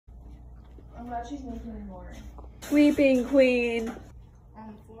I'm glad she's making more. Sweeping queen. On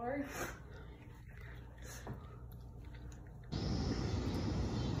the floor.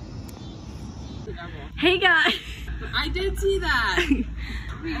 Hey guys. I did see that.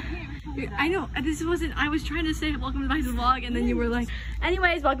 I know, this wasn't, I was trying to say welcome back to the vlog and then you were like,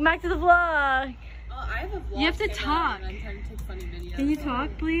 anyways, welcome back to the vlog. Well, I have a vlog. You have to talk. And I'm trying to take funny videos. Can you talk,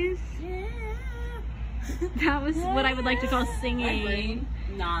 please? Yeah. That was what I would like to call singing.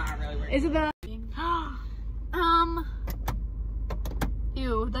 Nah, not really. Working. Isabel.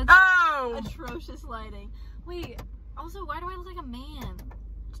 Ew, that's atrocious lighting. Wait, also, why do I look like a man?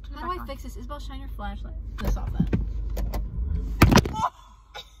 How do I fix this? Isabel, shine your flashlight. Let's stop that.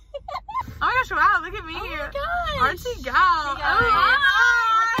 Oh my gosh, wow, look at me. Oh my gosh. Artsy gal. Hey guys.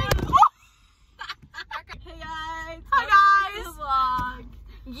 Hey guys. Hi guys. Welcome to the vlog.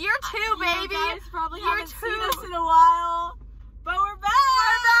 Year 2, baby. You guys probably Year haven't 2. seen us in a while, but we're back.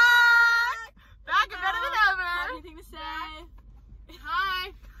 Back and better than ever. Anything to say?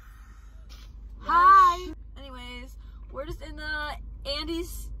 Hi. Hi. Anyways, we're just in the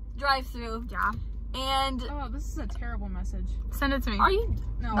Andy's drive-thru. Yeah. And Oh, this is a terrible message. Send it to me. are you?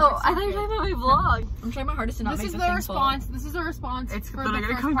 No. Oh, I thought you were talking about my vlog. I'm trying my hardest to not This make is this the thing response. This is a response It's for literally the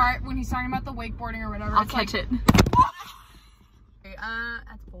gonna first come- part when he's talking about the wakeboarding or whatever. I'll It's catch like, it. Okay,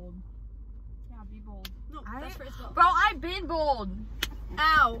 that's bold. Yeah, be bold. full. No, that's for Isabel. Bro, I've been bold.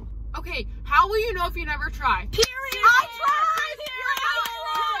 Ow. Okay, how will you know if you never try? Period. I tried.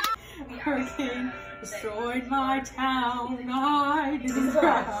 Hurricane destroyed my town. I didn't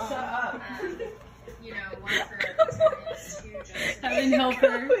cry. Shut up. You know, one for Heaven help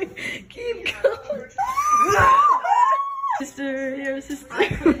her. Keep going. Sister, your sister. I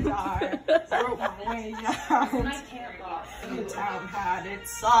could die. Broke my way down. The town had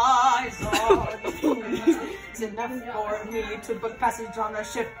its size on me. It's enough for me to book passage on a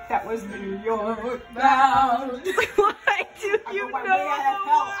ship that was New York bound. Why do I you wrote my know? way out of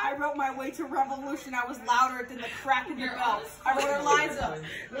hell. I wrote my way to revolution. I was louder than the crack in the bell. I wrote Eliza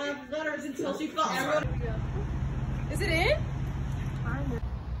letters until she fell. I wrote. Is it in?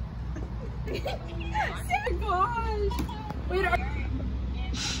 Wait,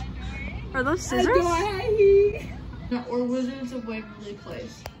 Are those scissors? Or Wizards of Waverly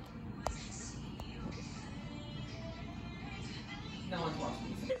Place?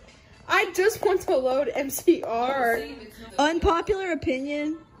 I just want to load MCR. Unpopular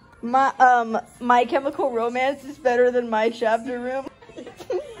opinion. My My Chemical Romance is better than My Chapter Room.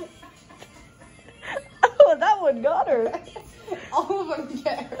 Oh, that one got her. All of them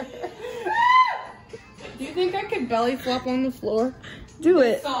get her. Do you think I could belly flop on the floor? Do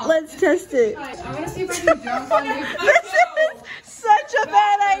it. Let's test it. I want to see if I can jump on you. This is such a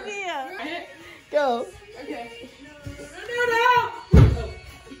bad idea. Go. Okay.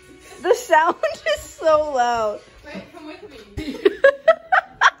 The sound is so loud. Wait, come with me.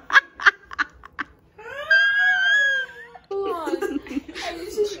 Hold on.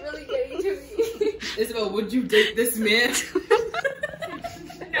 This is really getting to me. Isabel, would you date this man?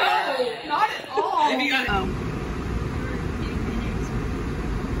 No, not at all. If you got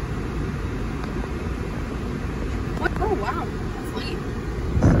Oh wow, that's late.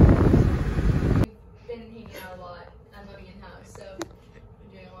 been hanging out a lot. I'm living in house, so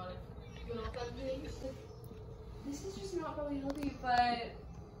I'm doing a lot of fun things. This is just not really healthy, but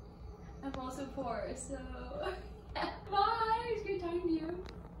I'm also poor, so bye. It's good talking to you.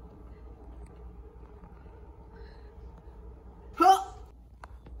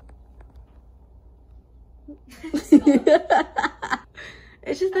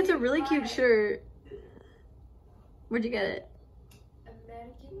 It's just that's a really cute shirt. Where'd you get it?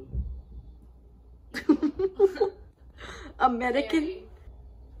 American. American.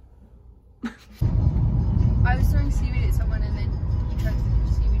 I was throwing seaweed at someone and then he tried to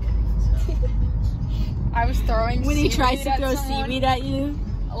throw seaweed at me. So. I was throwing When he seaweed tries to at throw someone. seaweed at you.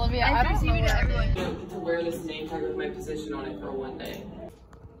 Olivia, I don't know where everyone. to wear this name tag with my position on it for one day.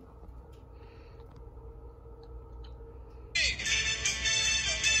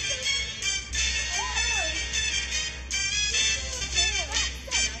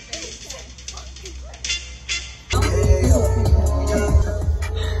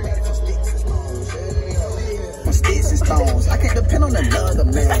 I can't depend on another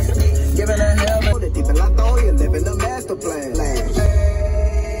man. Giving a hell of the deep and I throw you living the master plan.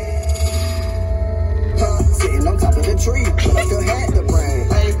 Sitting on top of the tree, still had the brain.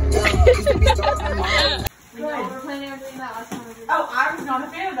 Oh, I was not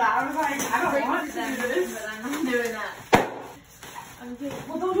a fan of that. I was like, I don't want to do this. But I'm not doing that.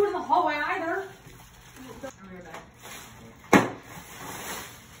 Well, don't do it in the hallway either.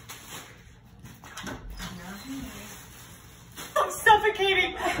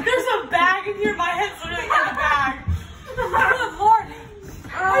 suffocating. There's a bag in here. My head's literally in the bag. Good Lord.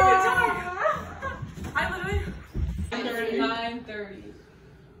 I literally. 39:30.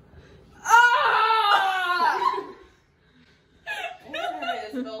 Ah!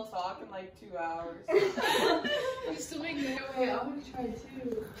 Isabel talk in like 2 hours. You still make no way. I want to try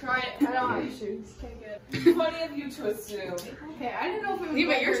too. Try it. I don't have shoes. Can't get It's funny of you to assume. Okay, I didn't know if it was. Yeah,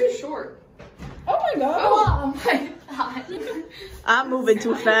 but you're too short. Oh my god. Oh my god. I'm moving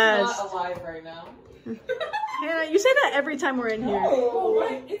too I'm fast. not alive right now. Hannah, you say that every time we're in here. Oh,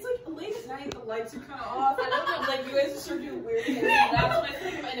 right. It's like late at night, the lights are kind of off. I don't know, like you guys are sort of doing weird things. That's when I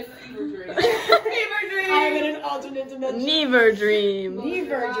think I'm in a fever dream. Fever dream! I'm in an alternate dimension. Never dream.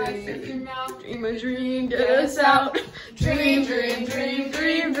 Never dream. Your mouth. Dream a dream, get us out. Dream, dream, dream,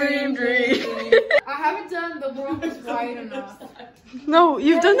 dream, dream, dream. I haven't done the world is wide enough. No,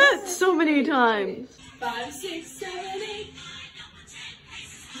 you've done that so many times. 5, 6, 7, 8.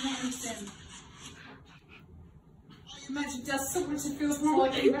 Imagine just so much it feels more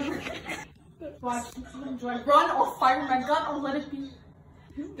like a river. Watch, do I run or fire my gun or let it be?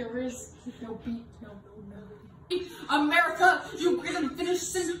 There is no beat, no beat. America, you gonna finish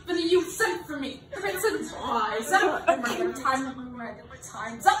symphony you sent for me. Crimson, rise up. Regular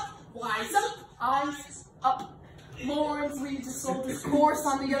time's up. Wise up, eyes up. Lawrence leads a soldier's course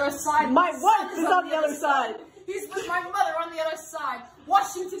on the other side. My wife is on the other side. He's with my mother on the other side.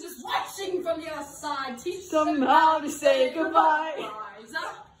 Washington is watching from the other side. Teach them how to say goodbye. Rise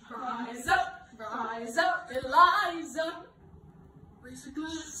up, rise up, rise up, Eliza. Raise a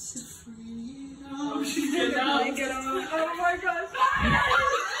glass of freedom. Oh, she's getting out. Oh my gosh.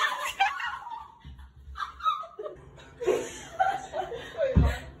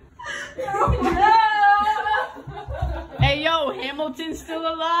 Hey yo, Hamilton's still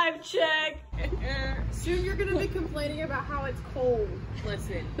alive, check. Soon you're gonna be complaining about how it's cold.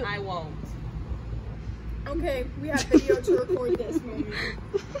 Listen, I won't. Okay, we have video to record this moment.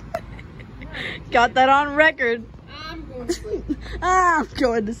 Got that on record. I'm going to sleep. I'm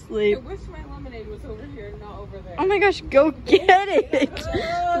going to I sleep. wish my lemonade was over here and not over there. Oh my gosh, go get it.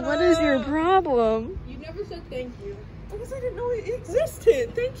 What is your problem? You never said thank you. Because I didn't know it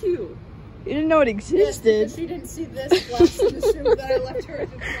existed. Thank you. You didn't know it Yes, existed. because she didn't see this glass and assumed that I left hers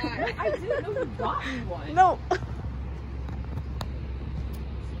inside. I didn't know you got me one. No.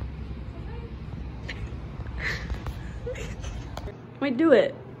 Wait, do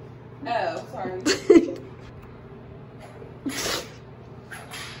it. Oh, sorry.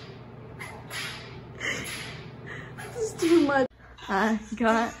 This is too much. I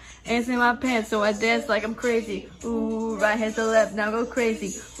got ants in my pants, so I dance like I'm crazy. Ooh, right hand to left, now go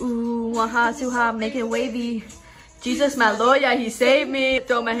crazy. Ooh, one hot, two hot, make it wavy. Jesus, my lawyer, he saved me.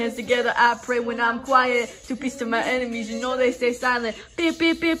 Throw my hands together, I pray when I'm quiet. Two peace to my enemies, you know they stay silent. Beep,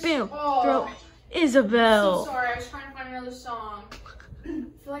 beep, beep, beep. Oh. Throw Isabel. So sorry, I was trying to find another song. I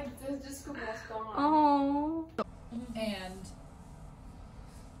feel like the disco ball's gone. Oh. And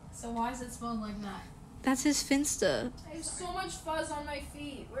so why is it smelling like that? That's his Finsta. I have so much fuzz on my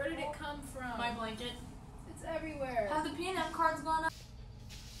feet. Where did it come from? My blanket. It's everywhere. Have the P&M cards gone up?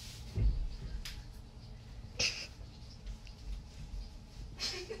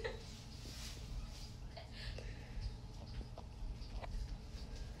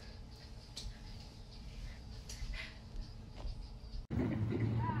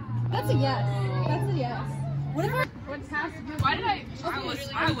 That's a yes. That's a yes. What's happening? Why did I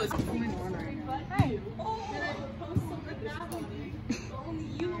was.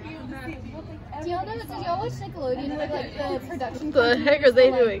 Do y'all know, did y'all watch Nickelodeon with like the production? What the heck are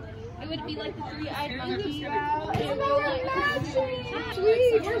they doing? It would be like the three-eyed monkey. And go like that.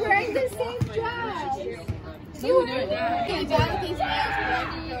 Sweet, we're wearing the same dress. See, we're wearing okay, Jonathan's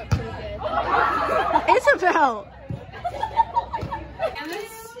dress. Isabel! And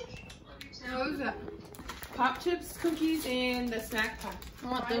this. Now what was that? Pop chips, cookies, and the snack pack. I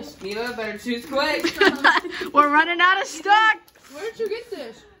want this. Neva, better choose quick. We're running out of stock! Where did you get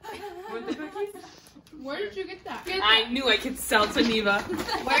this? Want the cookies? Where did you get that? I knew I could sell to Neva.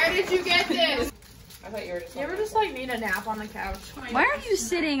 Where did you get this? I thought you were just. You ever just like need a nap on the couch? Why are you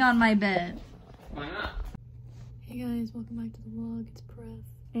sitting on my bed? Why not? Hey guys, welcome back to the vlog. It's Pref.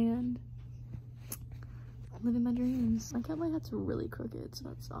 And I'm living my dreams. I kept my hat's really crooked, so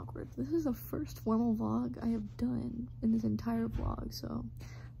that's awkward. This is the first formal vlog I have done in this entire vlog, so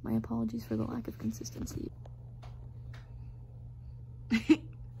my apologies for the lack of consistency.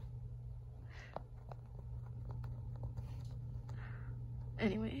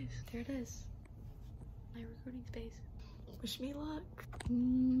 Anyways, there it is. My recording space. Wish me luck.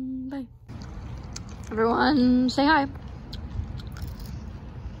 Bye. Everyone, say hi.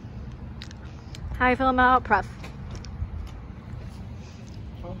 How you feeling about prep?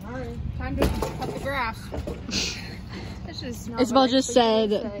 Time to cut the grass. That's just not Isabel what I just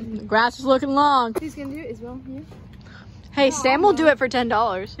expected said, you to say. grass is looking long. Who's gonna do it? Isabel? You? Hey, Sam will do it for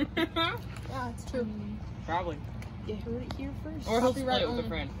 $10. Yeah, it's true. Probably. You heard it here first. Or he'll split it with a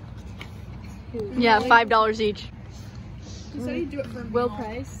friend. Yeah, $5 each. He said he'd do it for a Will meal.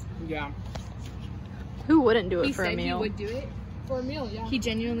 Price. Yeah. Who wouldn't do it He for a said he meal? would do it. For a meal, yeah. He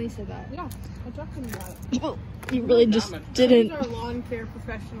genuinely said that. Yeah, I talked to him about it. Well, you really just He's didn't. He's our lawn care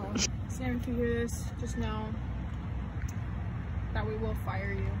professional. Sam, if you hear this, just know that we will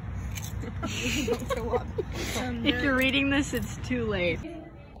fire you. If you don't show up. If you're reading this, it's too late.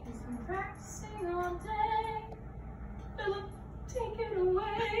 Practicing all day. Philip, take it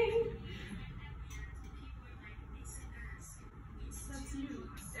away. That's you.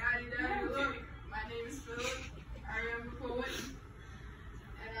 Daddy, look. My name is Philip. I am a poet.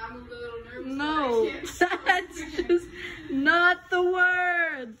 And I'm a little nervous. No, that's just not the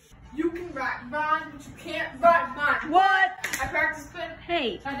words. You can write rhymes, but you can't write mine. What? I practice spin.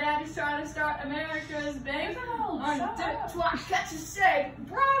 Hey. My daddy's trying to start America's bank. Isabel, On shut dip up. twice, catch a say.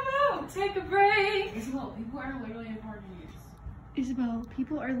 Bravo! Take a break. Isabel, people are literally in parties. Isabel,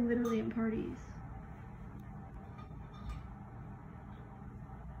 people are literally in parties.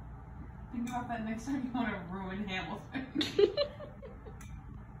 Think about that next time you want to ruin Hamilton.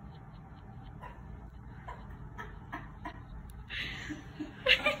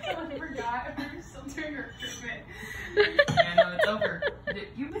 I forgot. We're still doing recruitment. Yeah, no, it's over.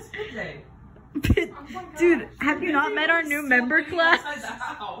 You missed bid day. Dude, have you not met our new member class? Outside the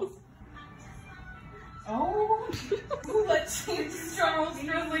house. Oh, ooh, that changes Charles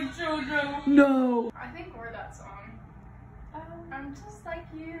dress like JoJo. No. I think we're that song. I'm just like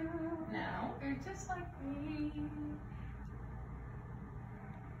you. Now. You're just like me.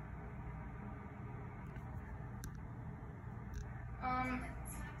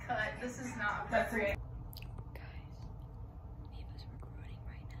 Cut. This is not appropriate. Eva's recording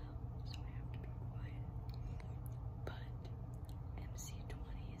right now, so I have to be quiet. But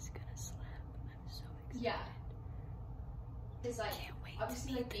MC20 is gonna slap. I'm so excited. Yeah. It's like, Can't wait to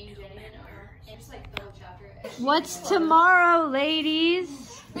obviously, meet like, the being new Jenny and members. her, and just like the whole chapter. What's tomorrow, ladies?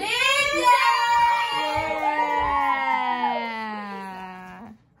 Big Yeah!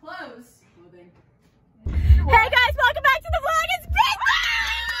 Close. Hey guys, welcome back to the vlog. It's Big Day!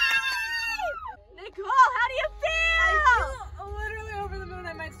 Nicole, how do you feel? I feel literally over the moon.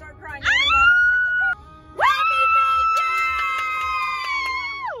 I might start crying.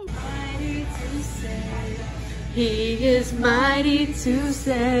 He is mighty to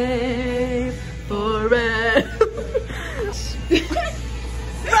save forever.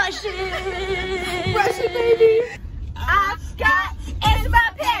 Russian baby. I've got A's in my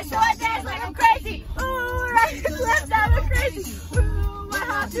pants, so I dance like I'm crazy. Ooh, right to left, now I'm crazy. Ooh, one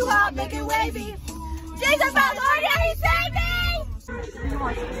hop, two hop, make it wavy. Jesus, my Lord, yeah, he saved me.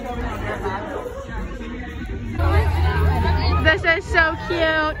 This is so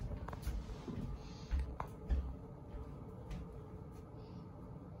cute.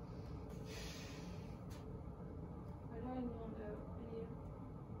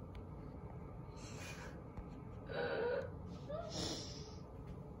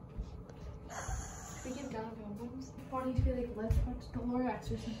 Wanting to be like, let's watch the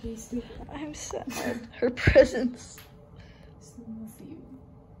Lorax or something stupid. I'm sad. Her presence. Love you.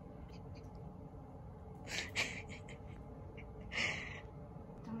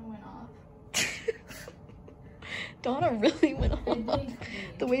 Donna went off. Donna really went Good off. day,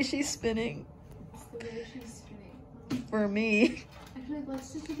 The way she's spinning. It's the way she's spinning. For me. Actually,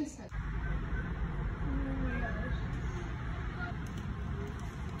 let's just do this side.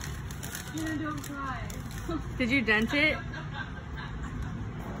 Did you dent it?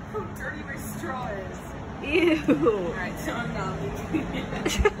 How dirty my straw is. Ew. Alright, so I'm not leaving.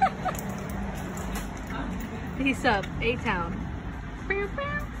 Peace up, A-Town.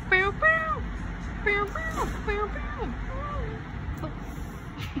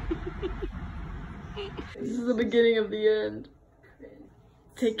 This is the beginning of the end.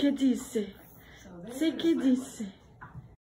 Take it easy. Take it easy.